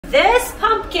this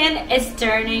pumpkin is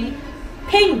turning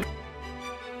pink.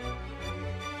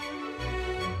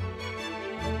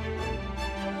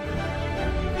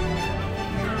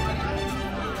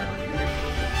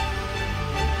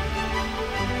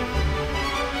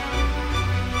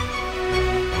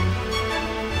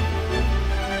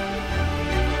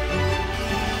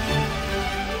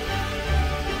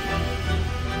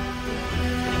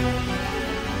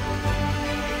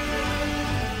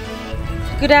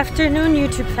 Good afternoon,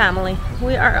 YouTube family.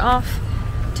 We are off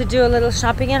to do a little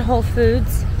shopping at Whole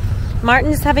Foods.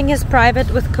 Martin is having his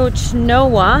private with Coach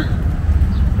Noah,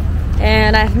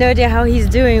 and I have no idea how he's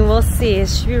doing. We'll see. It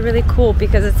should be really cool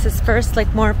because it's his first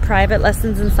like more private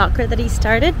lessons in soccer that he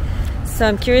started. So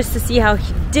I'm curious to see how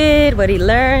he did, what he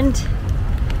learned.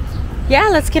 Yeah,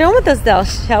 let's get on with this though,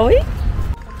 shall we?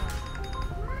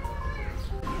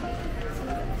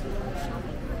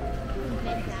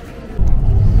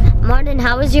 Martin,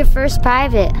 how was your first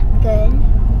private?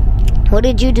 Good. What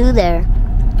did you do there?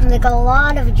 Like a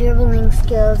lot of dribbling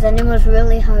skills, and it was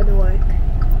really hard work.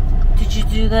 Did you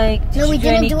do like, No, we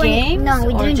didn't do any games. No,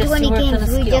 we didn't do any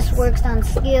games. We just worked on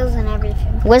skills and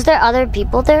everything. Was there other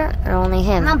people there or only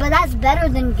him? No, but that's better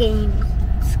than games.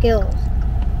 Skills.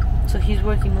 So he's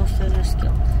working most of their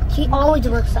skills. He always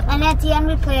works on. And at the end,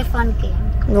 we play a fun game.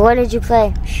 What did you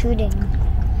play? Shooting.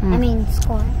 I mean,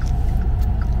 scoring.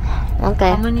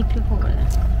 Okay. How many people were there?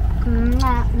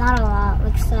 Not a lot,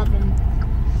 like 7.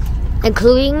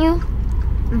 Including you?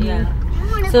 Mm-hmm.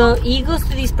 Yeah. So he goes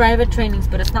to these private trainings,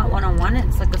 but it's not one-on-one.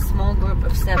 It's like a small group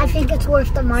of 7. I think it's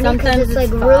worth the money because it's like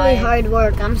really hard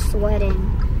work. I'm sweating.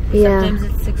 Yeah.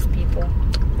 Sometimes it's 6 people.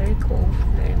 Very cool.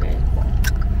 Very, very cool.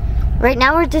 Right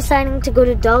now we're deciding to go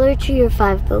to Dollar Tree or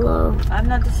Five Below. I'm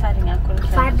not deciding. I'll go to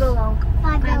 5 Below.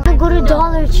 5 Below. I'll go to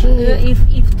Dollar Tree. If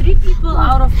 3 people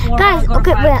out of 4 guys, go to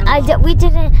okay, Five Below. we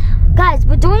didn't. Guys,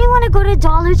 but don't you want to go to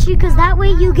Dollar Tree? Because that way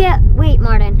you get. Wait,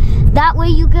 Martin. That way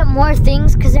you get more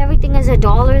things because everything is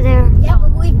 $1 there. Yeah,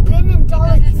 but we've been in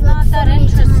Dollar Tree. Because it's not that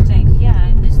interesting. Yeah,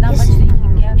 and there's not much that you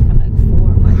can get for like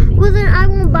 4 Well, then I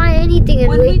won't buy anything and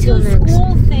when wait till we do next.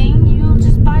 school thing, you'll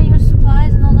just buy your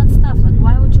supplies and all that stuff. Like,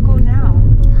 why would you go now?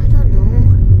 I don't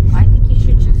know. I think you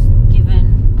should just give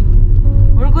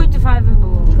in. We're going to 5 and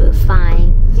Below.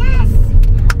 Fine. Yes!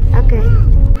 Okay.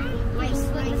 Race,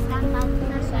 the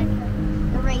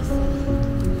racing.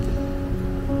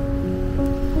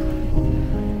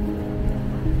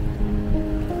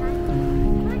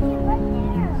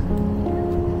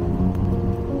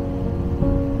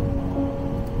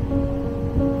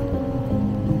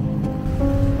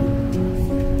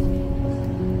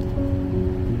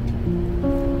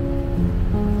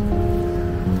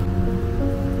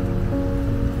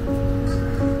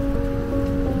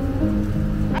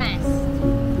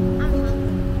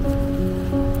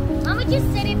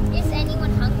 Just said is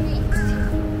anyone hungry?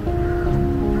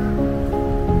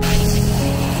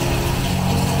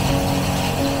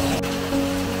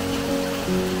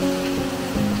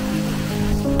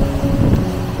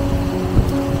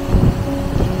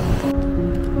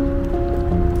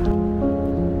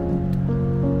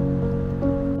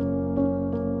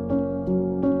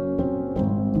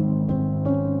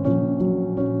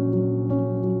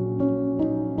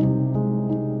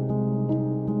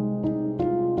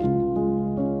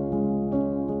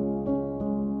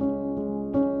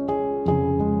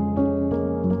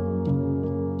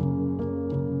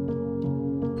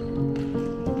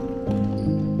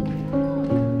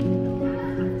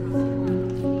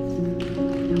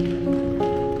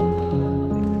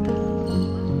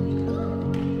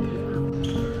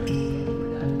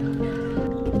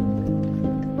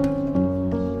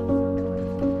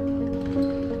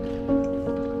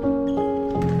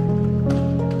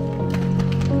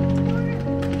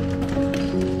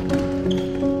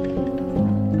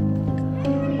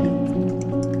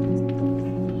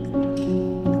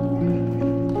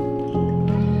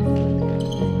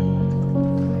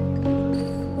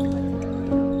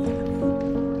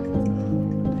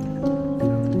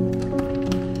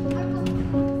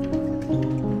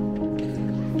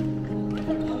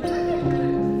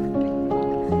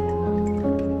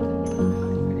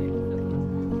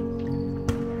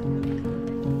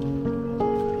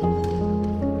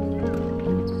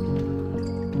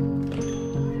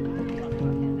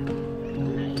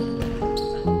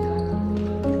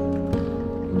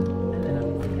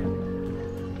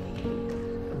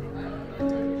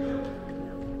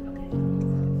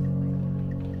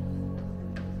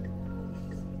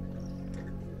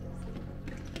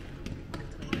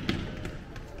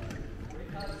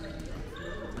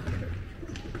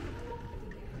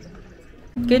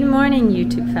 Good morning,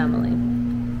 YouTube family.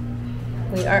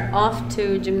 We are off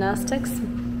to gymnastics.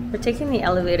 We're taking the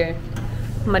elevator.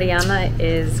 Mariana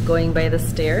is going by the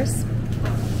stairs.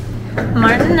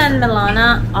 Martin and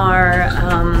Milana are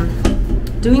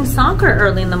doing soccer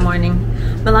early in the morning.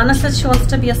 Milana says she wants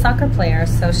to be a soccer player,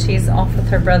 so she's off with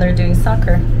her brother doing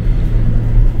soccer.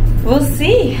 We'll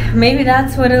see. Maybe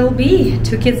that's what it'll be.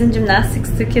 2 kids in gymnastics,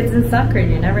 2 kids in soccer.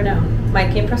 You never know. Mike,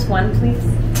 can you press 1, please?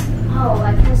 Oh,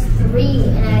 I pressed 3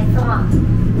 and I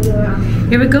thought you were on.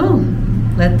 Here we go.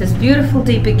 Let this beautiful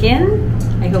day begin.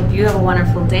 I hope you have a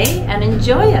wonderful day and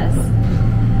enjoy us.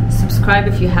 Subscribe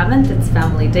if you haven't. It's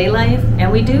Family Daylife,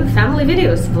 and we do family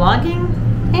videos, vlogging,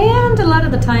 and a lot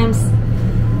of the times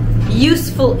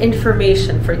useful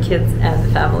information for kids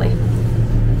and family.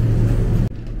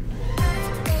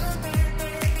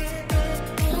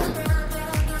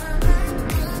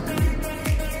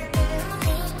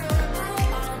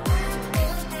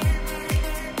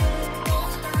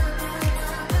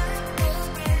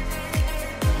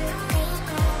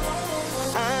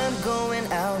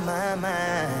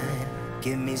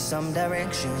 Give me some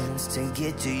directions to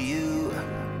get to you.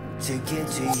 To get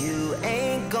to you,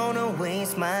 ain't gonna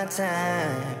waste my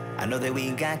time. I know that we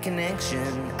got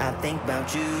connection. I think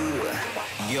about you.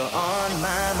 You're on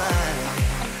my mind,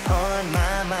 on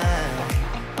my mind,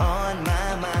 on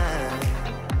my mind.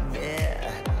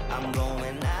 Yeah, I'm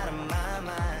going out of my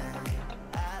mind,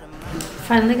 out of my mind.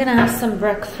 Finally gonna have some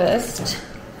breakfast.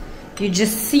 You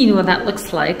just seen what that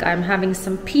looks like. I'm having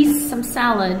some peas, some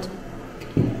salad,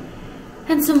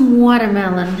 and some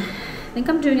watermelon. I think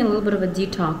I'm doing a little bit of a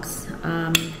detox.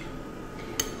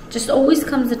 Just always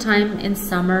comes a time in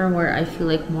summer where I feel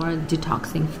like more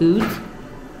detoxing foods.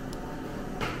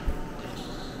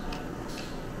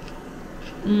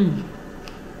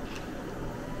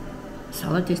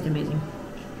 Salad tastes amazing.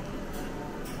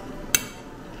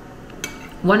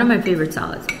 One of my favorite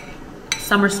salads.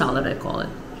 Summer salad, I call it.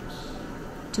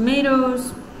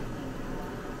 Tomatoes,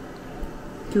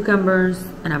 cucumbers,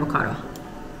 and avocado.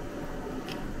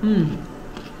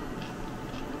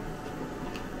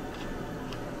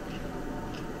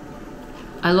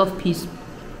 I love peas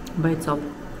by itself.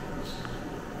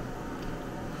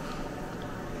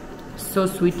 So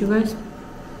sweet, you guys.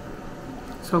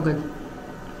 So good.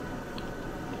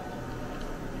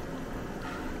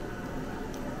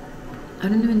 I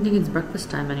don't even think it's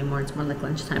breakfast time anymore. It's more like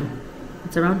lunchtime.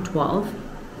 It's around 12.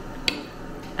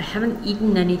 I haven't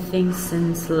eaten anything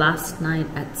since last night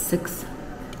at 6.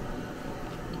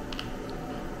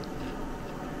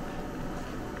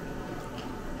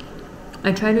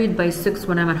 I try to eat by 6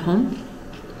 when I'm at home.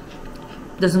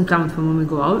 Doesn't count for when we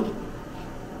go out.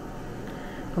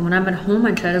 But when I'm at home,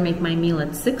 I try to make my meal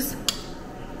at 6.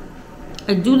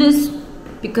 I do this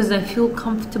because I feel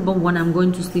comfortable when I'm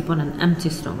going to sleep on an empty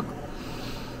stomach.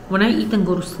 When I eat and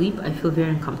go to sleep, I feel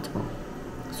very uncomfortable.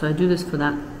 So I do this for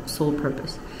that sole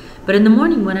purpose. But in the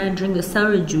morning when I drink the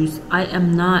celery juice, I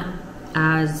am not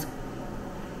as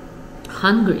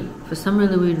hungry. For some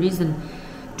really weird reason,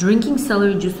 drinking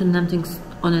celery juice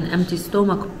on an empty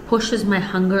stomach pushes my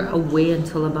hunger away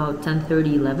until about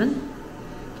 10:30, 11.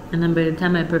 And then by the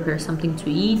time I prepare something to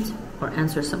eat or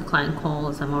answer some client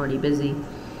calls, I'm already busy.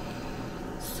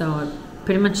 So I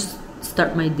pretty much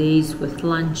start my days with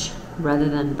lunch rather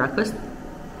than breakfast.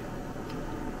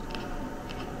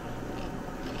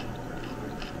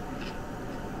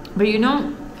 But you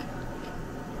know,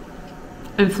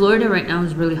 in Florida right now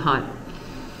is really hot.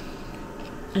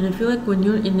 And I feel like when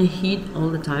you're in the heat all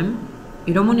the time,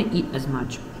 you don't want to eat as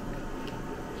much.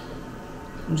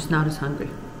 I'm just not as hungry.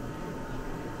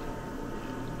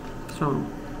 So,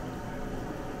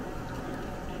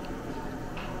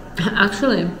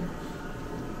 actually,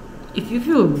 if you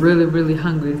feel really, really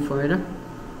hungry in Florida,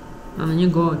 and then you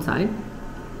go outside,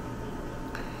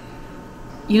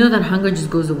 you know that hunger just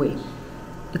goes away.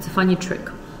 It's a funny trick.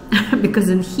 Because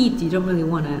in heat, you don't really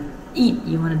want to eat,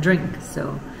 you want to drink.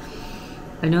 So,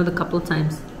 I know the couple of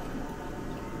times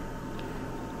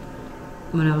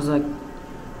when I was like,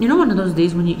 you know, one of those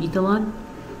days when you eat a lot?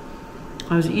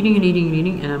 I was eating and eating and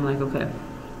eating, and I'm like, okay,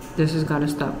 this has got to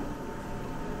stop.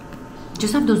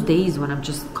 Just have those days when I'm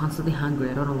just constantly hungry.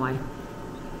 I don't know why.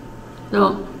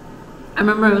 So, I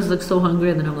remember I was like so hungry,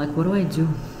 and then I'm like, what do I do?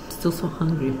 I'm still so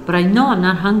hungry. But I know I'm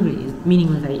not hungry,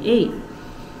 meaning like I ate.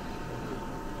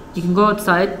 You can go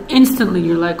outside, instantly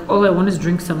you're like, all I want is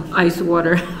drink some ice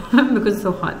water because it's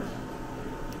so hot.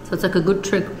 So it's like a good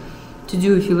trick to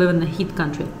do if you live in the heat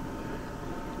country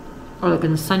or like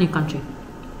in the sunny country.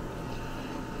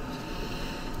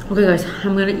 Okay guys,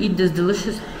 I'm gonna eat this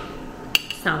delicious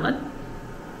salad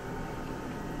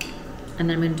and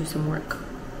then I'm gonna do some work.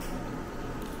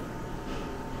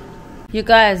 You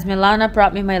guys, Milana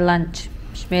brought me my lunch.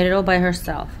 She made it all by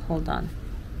herself. Hold on.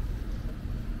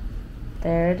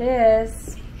 There it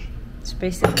is. Just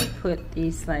basically put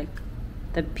these like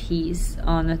the peas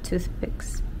on the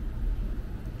toothpicks.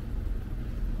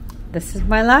 This is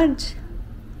my lunch.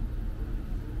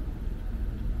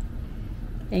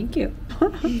 Thank you.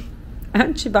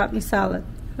 And she bought me salad.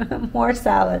 More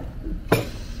salad.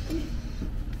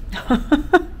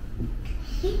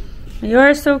 You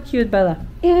are so cute, Bella.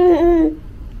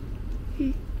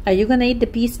 Are you gonna eat the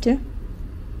peas too?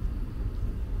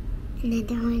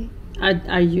 Another one.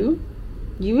 Are you?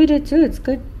 You eat it too. It's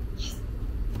good.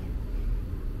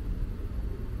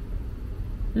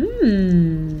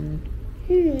 Mmm.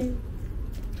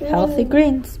 Healthy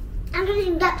greens. I'm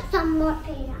gonna get some more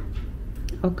peanuts.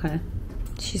 Okay.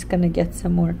 She's gonna get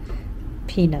some more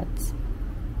peanuts.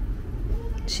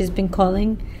 She's been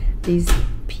calling these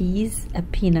peas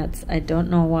peanuts. I don't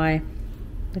know why.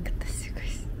 Look at this, you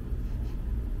guys.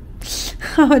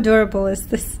 How adorable is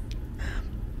this?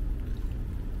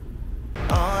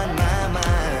 On my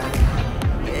mind,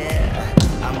 yeah.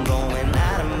 I'm going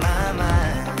out of my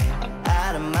mind,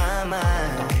 out of my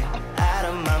mind, out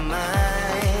of my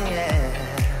mind, yeah.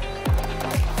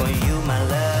 For you, my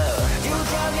love, you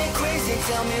drive me crazy.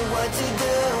 Tell me what to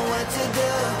do, what to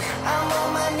do. I'm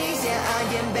on my knees, yeah, I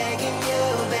am begging you,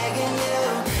 begging you.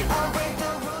 I'll break the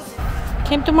rules.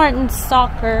 Came to Martin's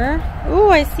soccer. Ooh,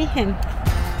 I see him.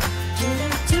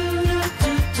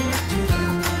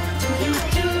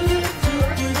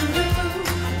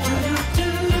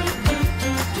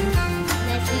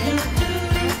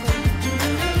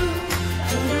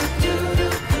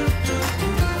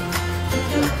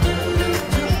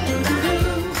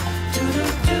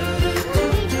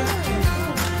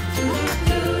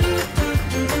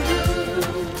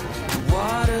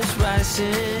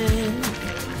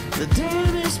 The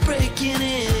dam is breaking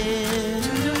in.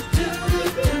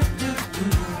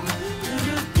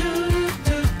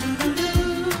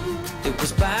 It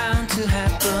was bound to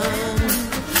happen,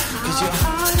 'cause your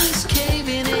heart is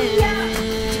caving in.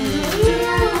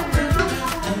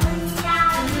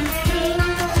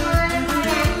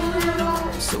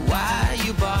 So why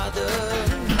you bother?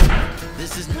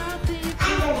 This is nothing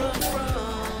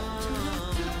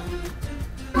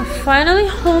We're finally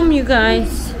home, you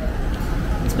guys.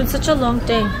 It's been such a long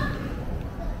day.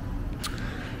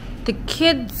 The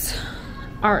kids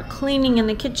are cleaning in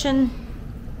the kitchen.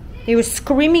 They were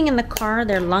screaming in the car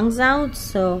their lungs out,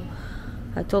 so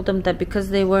I told them that because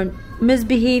they were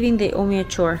misbehaving, they owe me a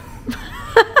chore.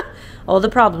 All the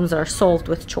problems are solved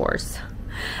with chores.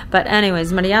 But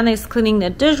anyways, Mariana is cleaning the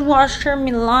dishwasher.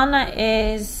 Milana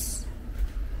is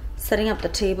setting up the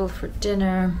table for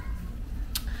dinner.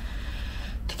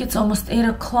 I think it's almost 8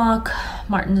 o'clock.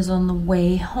 Martin is on the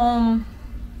way home.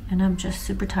 And I'm just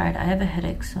super tired. I have a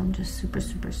headache, so I'm just super,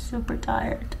 super, super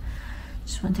tired.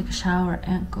 Just want to take a shower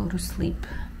and go to sleep.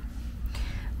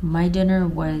 My dinner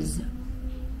was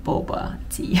boba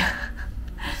tea.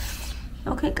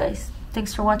 Okay, guys.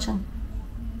 Thanks for watching.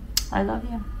 I love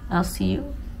you. I'll see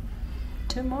you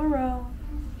tomorrow.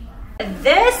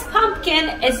 This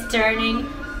pumpkin is turning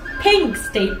pink.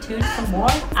 Stay tuned for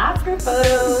more after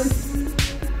photos.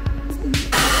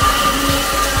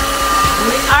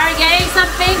 We are getting some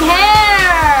pink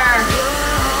hair.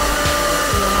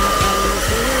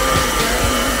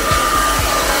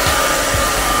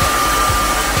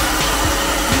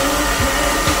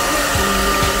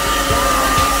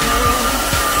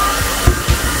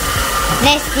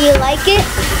 Ness, do you like it?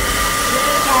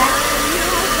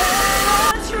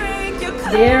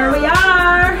 There we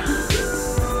are.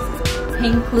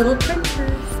 Pink little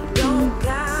princess.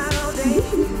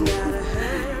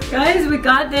 Guys, we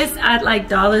got this at like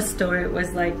dollar store. It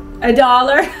was like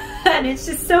 $1 and it's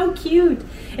just so cute.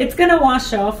 It's gonna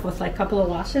wash off with like a couple of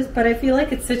washes, but I feel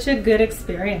like it's such a good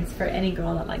experience for any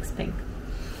girl that likes pink.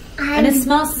 And it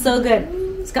smells so good.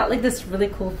 It's got like this really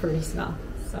cool fruity smell.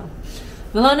 So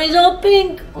Milana's all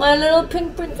pink, my little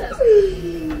pink princess.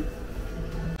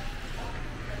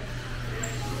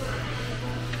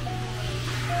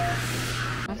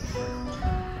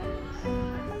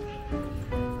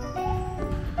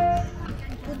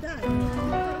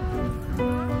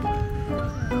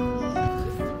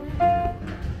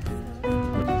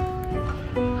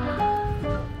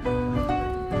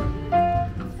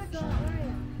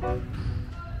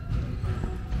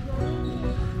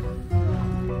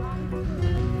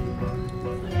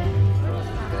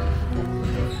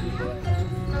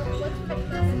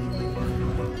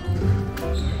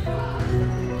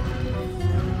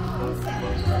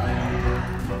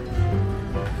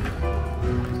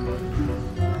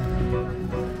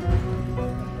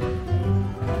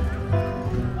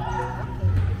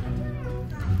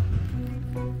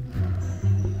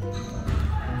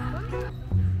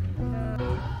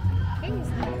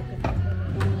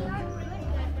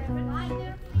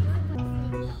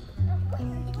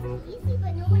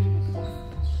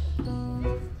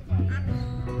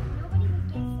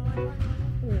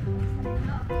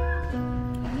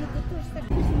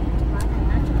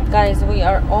 Guys, we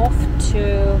are off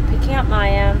to picking up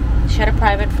Maya. She had a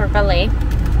private for ballet.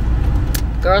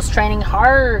 Girls training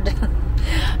hard.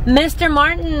 Mr.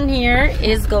 Martin here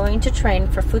is going to train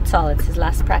for futsal. It's his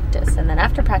last practice. And then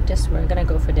after practice, we're going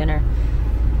to go for dinner.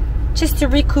 Just to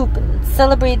recoup and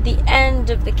celebrate the end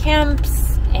of the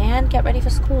camps and get ready for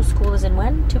school. School is in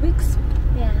when? 2 weeks?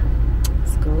 Yeah.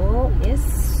 School is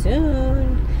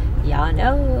soon. Y'all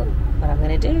know what I'm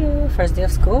going to do. First day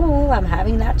of school, I'm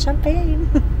having that champagne.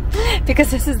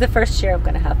 Because this is the first year I'm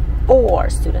going to have 4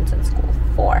 students in school.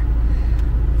 4.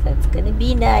 So it's going to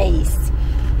be nice.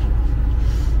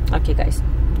 Okay, guys.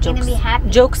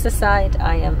 Jokes aside,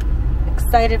 I am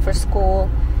excited for school.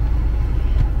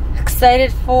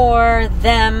 Excited for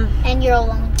them. And you're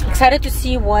alone. Excited to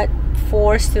see what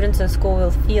 4 students in school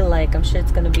will feel like. I'm sure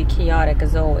it's going to be chaotic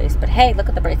as always. But hey, look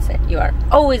at the bright side. You are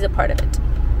always a part of it.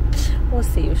 We'll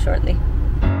see you shortly.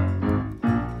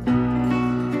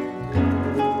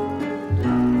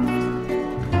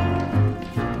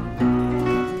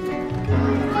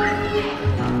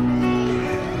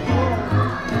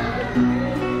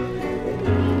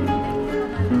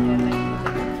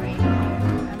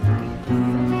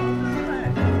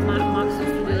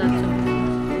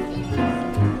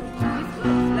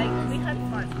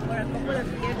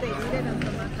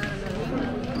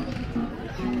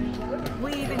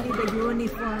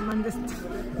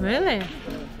 Really?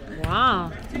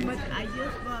 Wow. But I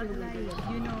just bought, like,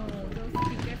 you know, those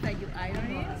stickers that you iron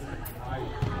it.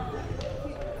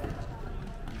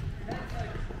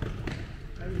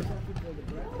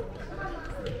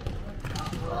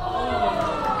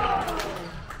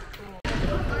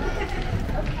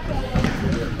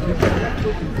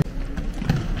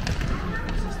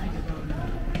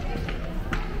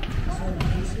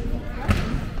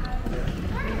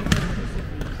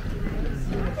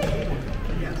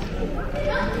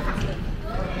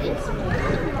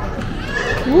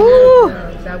 Woo!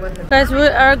 Guys, we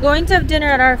are going to have dinner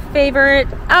at our favorite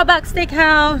Outback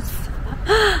Steakhouse.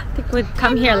 I think we'd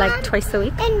come here like twice a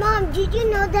week. And Mom, did you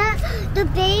know that the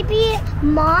baby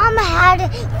mom had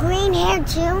green hair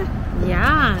too?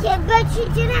 Yeah. Yeah, but she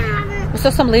didn't have it. We saw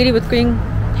some lady with green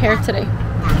hair today.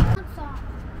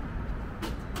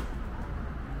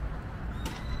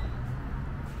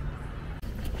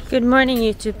 Good morning,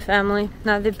 YouTube family.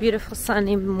 Another beautiful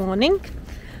sunny morning.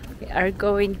 We are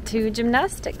going to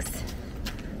gymnastics.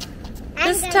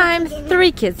 This time,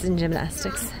 3 kids in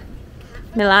gymnastics.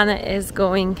 Milana is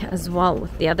going as well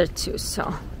with the other 2,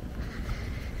 so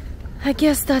I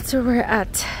guess that's where we're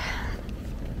at.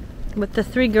 With the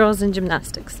 3 girls in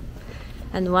gymnastics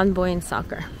and 1 boy in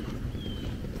soccer.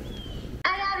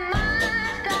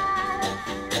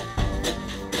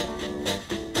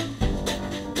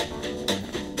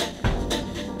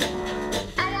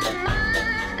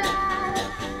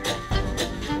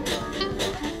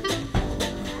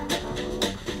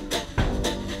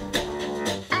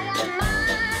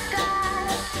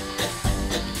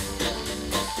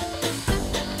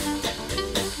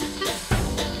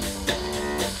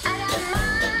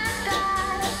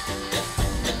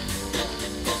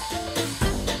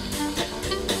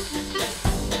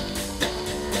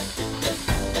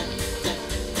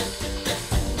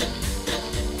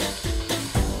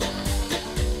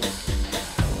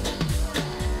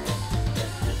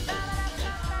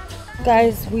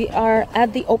 Guys, we are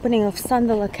at the opening of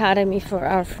Sunville Academy for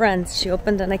our friends. She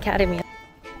opened an academy.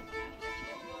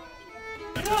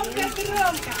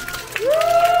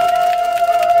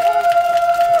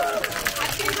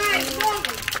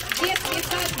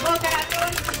 Boca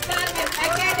Raton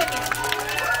Academy.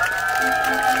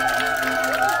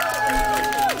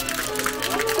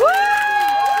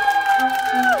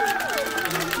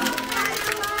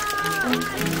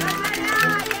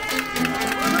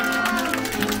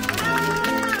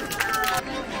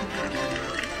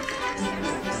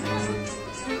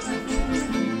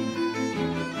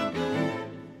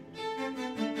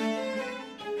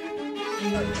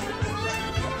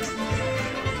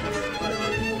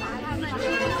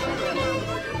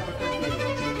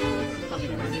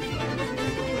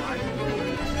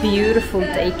 Beautiful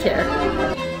daycare.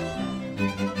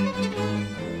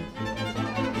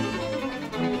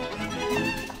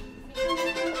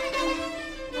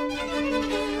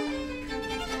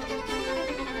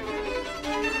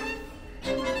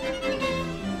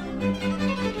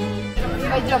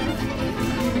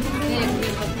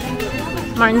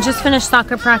 Martin just finished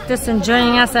soccer practice and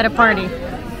joining us at a party.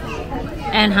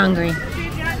 And hungry.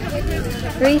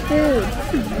 Free food.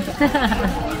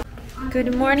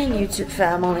 Good morning, YouTube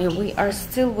family. We are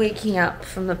still waking up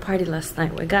from the party last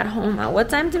night. We got home. At what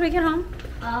time did we get home?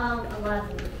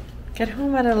 11. Get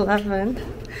home at 11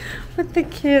 with the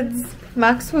kids.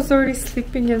 Max was already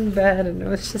sleeping in bed and it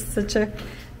was just such a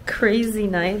crazy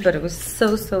night, but it was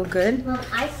so good. Well,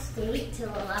 I stayed till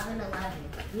 11:11.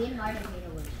 Me and Martin made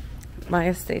a wish.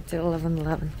 Maya stayed till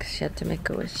 11:11 because she had to make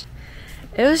a wish.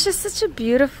 It was just such a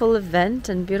beautiful event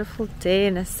and beautiful day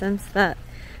in a sense that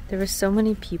there were so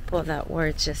many people that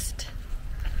were just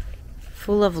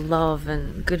full of love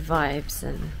and good vibes,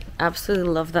 and absolutely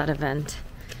love that event.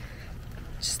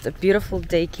 Just a beautiful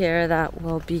daycare that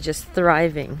will be just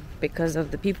thriving because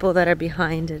of the people that are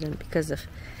behind it and because of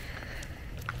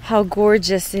how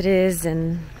gorgeous it is,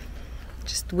 and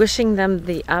just wishing them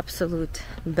the absolute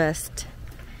best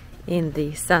in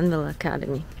the Sandville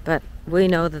Academy. But we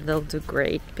know that they'll do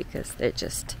great because they're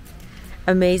just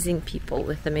amazing people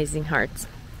with amazing hearts.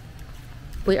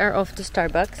 We are off to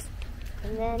Starbucks.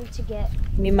 And then to get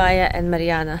Me, Maya, and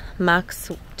Mariana. Max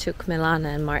took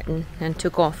Milana and Martin and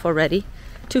took off already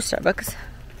to Starbucks.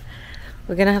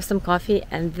 We're gonna have some coffee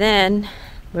and then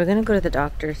we're gonna go to the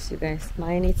doctor's, you guys.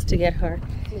 Maya needs to get her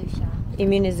flu shot.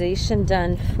 Immunization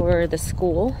done for the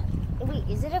school. Wait,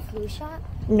 is it a flu shot?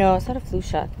 No, it's not a flu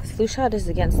shot. Flu shot is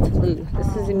against the flu.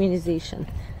 This is immunization.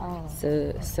 Oh.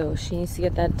 So she needs to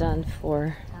get that done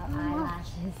for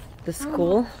Eyelashes. the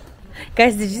school.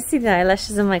 Guys, did you see the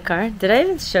eyelashes in my car? Did I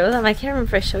even show them? I can't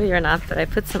remember if I showed you or not, but I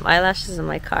put some eyelashes in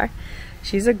my car.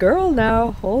 She's a girl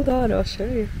now. Hold on, I'll show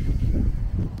you.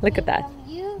 Look at that.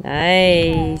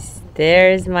 Nice.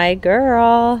 There's my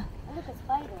girl. Look, a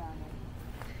spider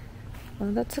on it.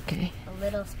 Oh, that's okay. A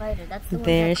little spider. That's the one.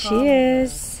 There she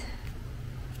is.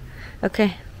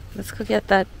 Okay, let's go get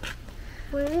that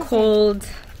cold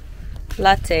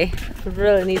latte. We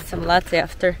really need some latte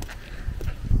after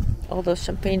all those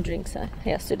champagne drinks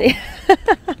yesterday.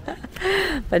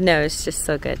 But no, it's just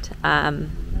so good.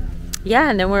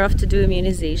 Yeah, and then we're off to do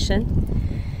immunization.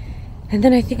 And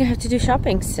then I think I have to do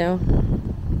shopping, so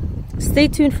stay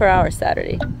tuned for our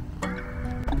Saturday.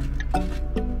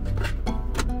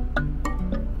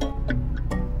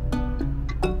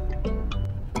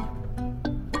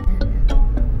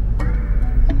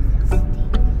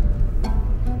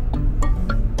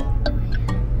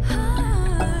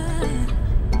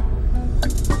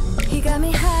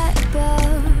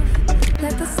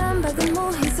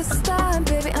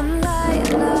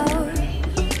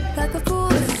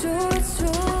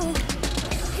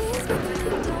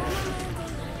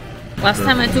 Last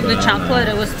time I took the chocolate,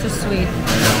 it was too sweet,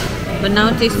 but now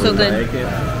it tastes so good.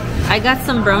 I got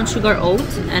some brown sugar oat,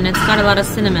 and it's got a lot of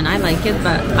cinnamon. I like it,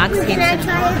 but Max hates it. Can I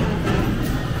try it?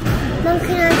 Mom,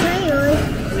 can I try yours?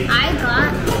 I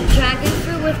got dragon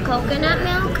fruit with coconut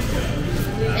milk,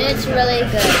 and it's really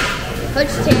good.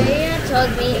 Coach Terria told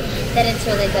me that it's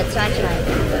really good, so I tried it.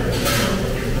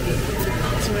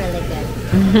 It's really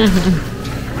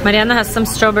good. Mariana has some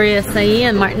strawberry acai,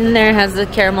 and Martin there has a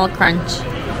caramel crunch.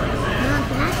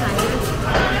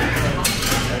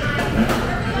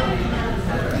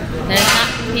 There's that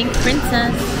pink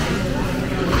princess.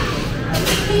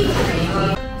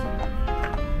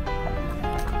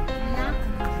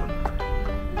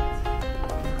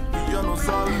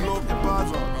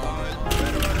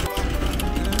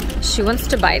 She wants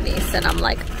to buy these and I'm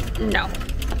like, no.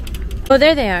 Oh,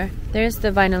 there they are. There's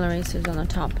the vinyl erasers on the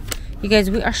top. You guys,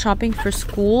 we are shopping for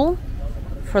school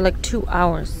for like 2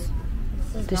 hours.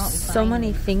 There's so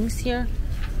many things here.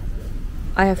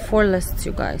 I have 4 lists,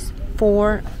 you guys.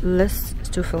 4 lists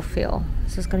to fulfill.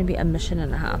 This is going to be a mission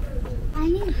and a half. I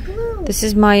need glue. This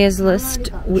is Maya's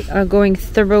list. We are going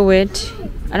through it.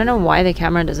 I don't know why the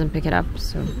camera doesn't pick it up.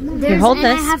 So here, hold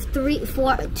this. I have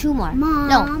 2 more. Mom.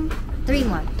 No, 3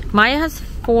 more. Maya has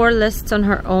 4 lists on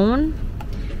her own,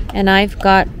 and I've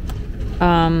got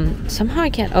somehow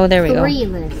I can't. Oh, there we go. 3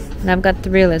 lists. And I've got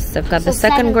 3 lists. I've got the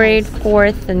 2nd grade,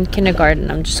 4th, and kindergarten.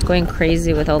 I'm just going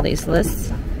crazy with all these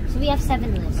lists. So we have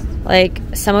 7 lists. Like,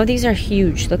 some of these are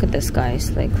huge. Look at this, guys.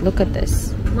 Like, look at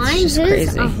this. Mine is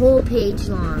crazy. a whole page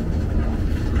long.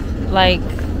 Like,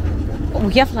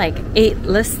 we have like 8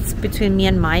 lists between me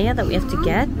and Maya that we have to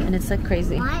get, and it's like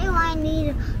crazy. Why do I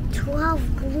need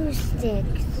 12 glue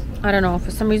sticks? I don't know. For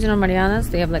some reason on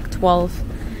Mariana's, they have like 12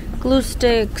 glue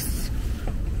sticks,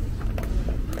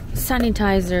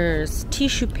 sanitizers,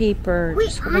 tissue paper,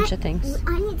 just a bunch of things.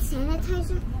 I need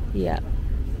sanitizer? Yeah.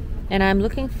 And I'm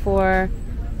looking for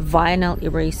vinyl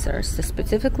erasers. They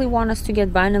specifically want us to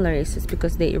get vinyl erasers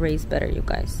because they erase better, you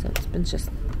guys. So it's been just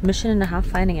mission and a half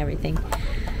finding everything.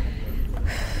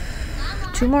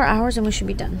 2 more hours and we should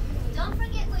be done. Don't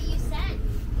forget what you said.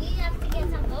 We have to get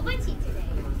some boba tea today.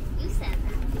 You said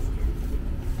that.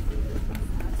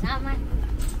 It's not mine.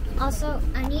 Also,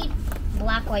 I need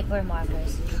black wiper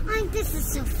markers. I need this This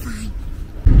is so fun.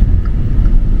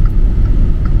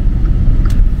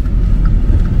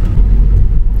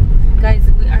 Guys,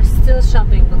 we are still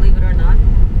shopping, believe it or not.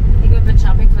 I think we've been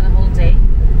shopping for the whole day.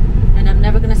 And I'm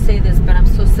never going to say this, but I'm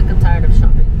so sick and tired of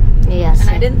shopping. Yes. And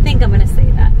I didn't think I'm going to say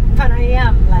that. But I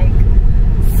am, like,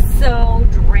 so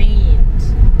drained.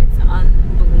 It's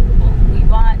unbelievable. We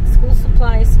bought school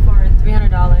supplies for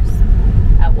 $300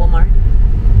 at Walmart.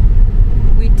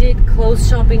 We did clothes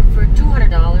shopping for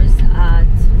 $200 at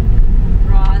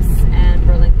Ross and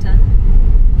Burlington.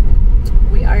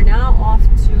 We are now off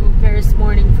to Paris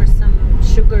Morning for some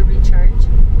sugar recharge.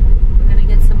 We're gonna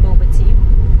get some boba tea.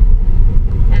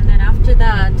 And then after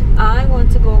that, I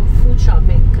want to go food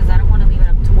shopping because I don't want to leave it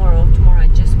up tomorrow. Tomorrow I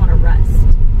just want to rest.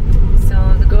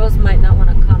 So the girls might not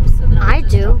want to come. So then I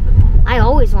do. I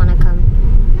always want to come.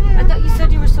 I thought you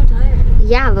said you were so tired.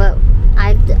 Yeah, but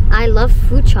I love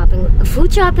food shopping.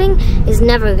 Food shopping is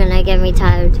never gonna get me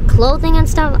tired. Clothing and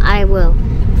stuff, I will.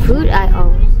 Food, I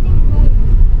always.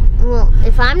 Well,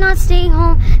 if I'm not staying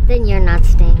home, then you're not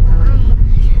staying home.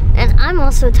 And I'm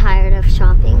also tired of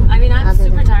shopping. I mean, I'm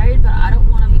super tired, but I don't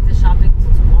want to leave the shopping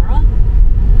till tomorrow.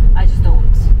 I just don't.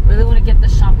 Really want to get the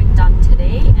shopping done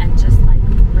today and just like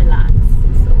relax.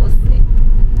 So we'll see.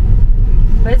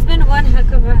 But it's been one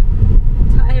heck of a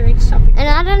tiring shopping. And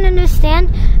I don't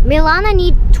understand. Milana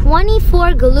needs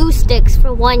 24 glue sticks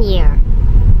for 1 year.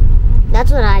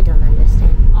 That's what I don't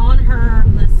understand. On her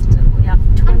list, we have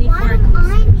 24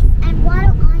 glue sticks. And why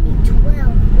do I need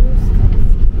 12 glue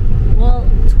sticks? Well,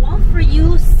 12 for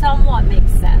you somewhat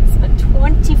makes sense, but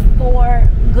 24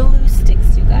 glue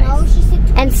sticks, you guys. No, she said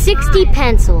 25. And 60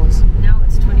 pencils. No,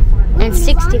 it's 24. And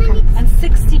 60 pencils. And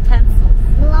 60 pencils.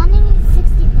 Milana needs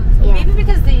 60 pencils. Yeah. Maybe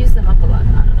because they use them up a lot. I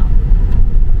don't know.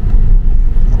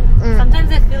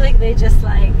 Sometimes I feel like they just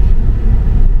like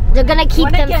they're gonna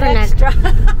keep them for extra.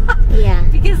 Yeah.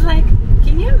 Because like,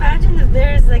 can you imagine if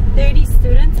there's like 30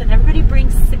 students and everybody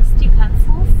brings 60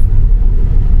 pencils?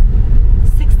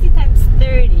 60 times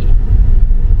 30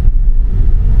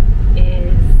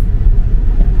 is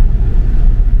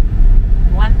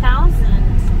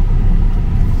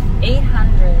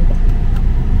 1,800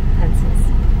 pencils.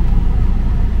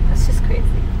 That's just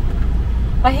crazy.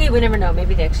 But hey, we never know.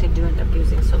 Maybe they actually do end up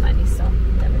using so many, so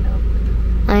you never know.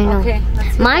 I know. Okay,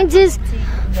 mine's is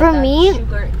for me.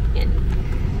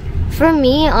 For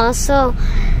me, also,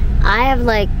 I have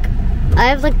like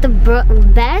the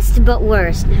best but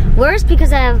worst. Worst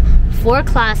because I have 4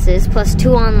 classes plus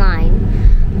 2 online.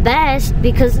 Best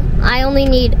because I only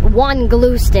need 1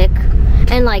 glue stick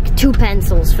and like 2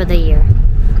 pencils for the year.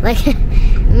 Like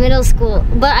middle school.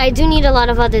 But I do need a lot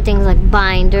of other things like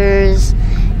binders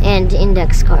and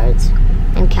index cards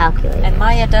and calculators. And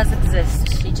Maya does exist.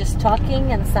 She's just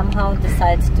talking and somehow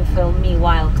decides to film me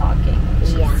while talking. Which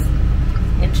is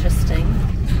interesting.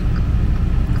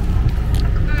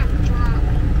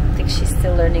 I think she's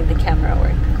still learning the camera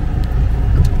work.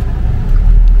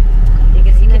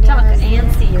 Because you can talk and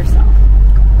see yourself.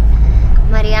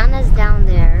 Mariana's down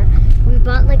there. We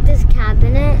bought like this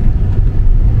cabinet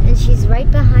and she's right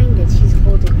behind it. She's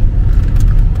holding it.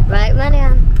 Right,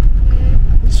 Mariana?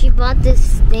 She bought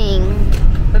this thing.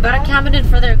 We bought a cabinet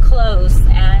for their clothes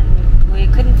and we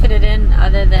couldn't fit it in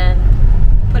other than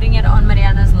putting it on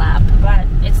Mariana's lap, but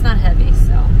it's not heavy,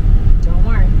 so don't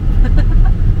worry.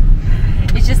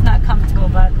 It's just not comfortable,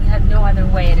 but we had no other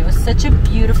way, and it was such a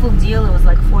beautiful deal. It was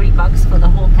like $40 for the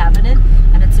whole cabinet,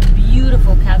 and it's a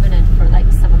beautiful cabinet for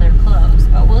like some of their clothes,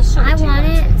 but we'll show it to you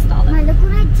once we install it. Look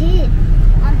what I did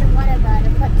on the water bottle. I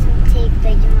put some tape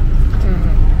that you know.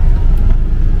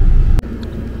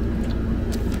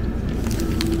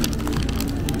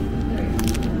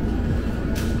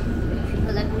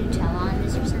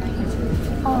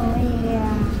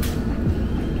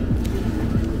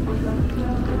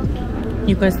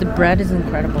 You guys, the bread is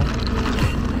incredible.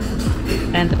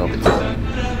 And the boba tea.